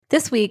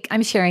This week,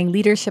 I'm sharing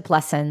leadership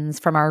lessons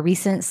from our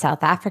recent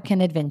South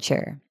African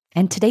adventure.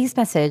 And today's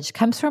message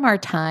comes from our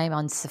time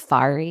on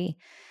safari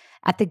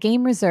at the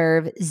game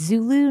reserve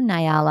Zulu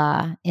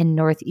Nyala in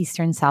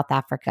northeastern South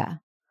Africa.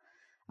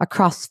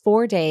 Across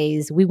 4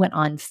 days, we went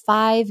on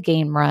 5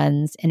 game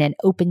runs in an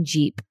open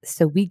Jeep,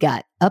 so we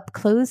got up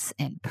close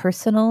and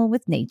personal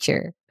with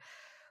nature.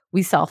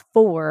 We saw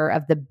 4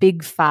 of the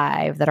big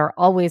 5 that are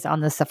always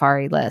on the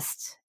safari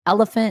list: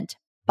 elephant,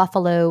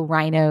 buffalo,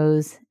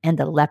 rhinos, and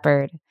a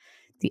leopard.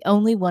 The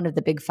only one of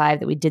the big 5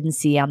 that we didn't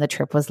see on the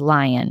trip was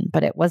lion,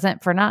 but it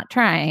wasn't for not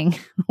trying.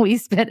 We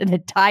spent an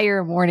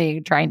entire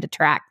morning trying to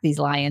track these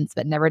lions,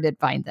 but never did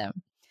find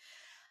them.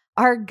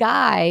 Our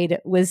guide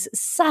was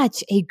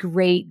such a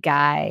great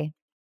guy.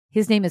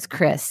 His name is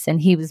Chris, and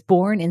he was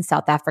born in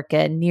South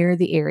Africa near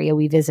the area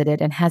we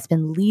visited and has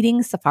been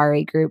leading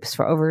safari groups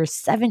for over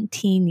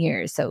 17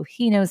 years, so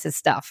he knows his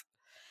stuff.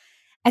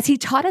 As he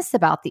taught us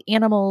about the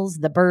animals,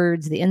 the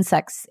birds, the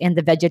insects, and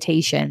the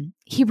vegetation,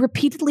 he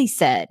repeatedly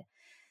said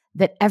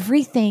that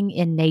everything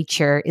in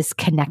nature is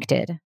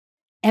connected.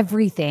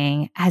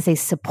 Everything has a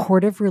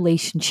supportive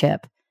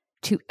relationship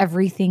to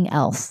everything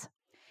else.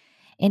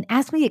 And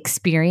as we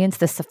experienced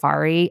the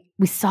safari,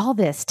 we saw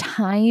this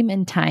time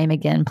and time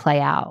again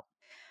play out.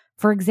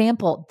 For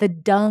example, the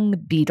dung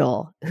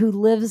beetle, who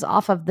lives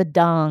off of the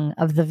dung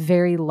of the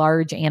very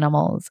large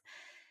animals,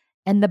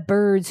 and the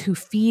birds who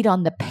feed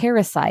on the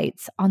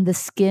parasites on the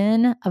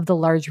skin of the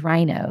large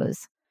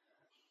rhinos.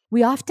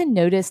 We often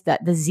noticed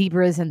that the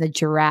zebras and the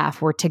giraffe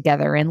were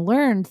together and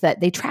learned that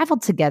they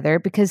traveled together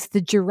because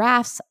the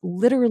giraffes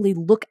literally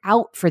look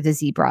out for the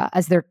zebra,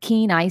 as their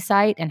keen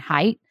eyesight and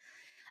height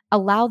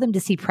allow them to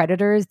see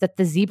predators that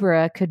the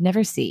zebra could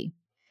never see.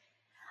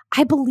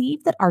 I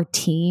believe that our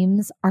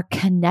teams are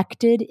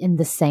connected in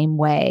the same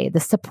way.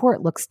 The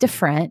support looks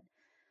different,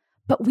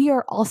 but we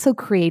are also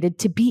created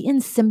to be in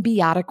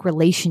symbiotic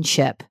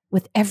relationship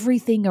with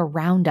everything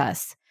around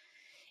us.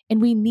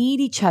 And we need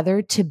each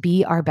other to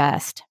be our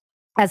best.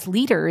 As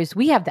leaders,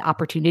 we have the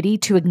opportunity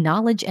to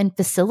acknowledge and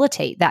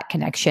facilitate that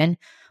connection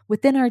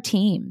within our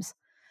teams.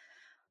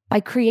 By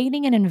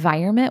creating an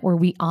environment where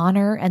we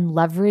honor and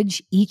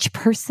leverage each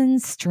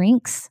person's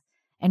strengths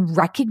and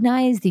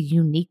recognize the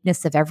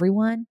uniqueness of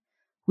everyone,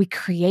 we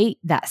create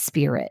that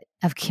spirit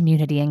of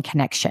community and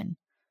connection.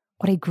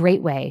 What a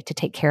great way to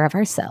take care of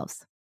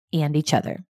ourselves and each other.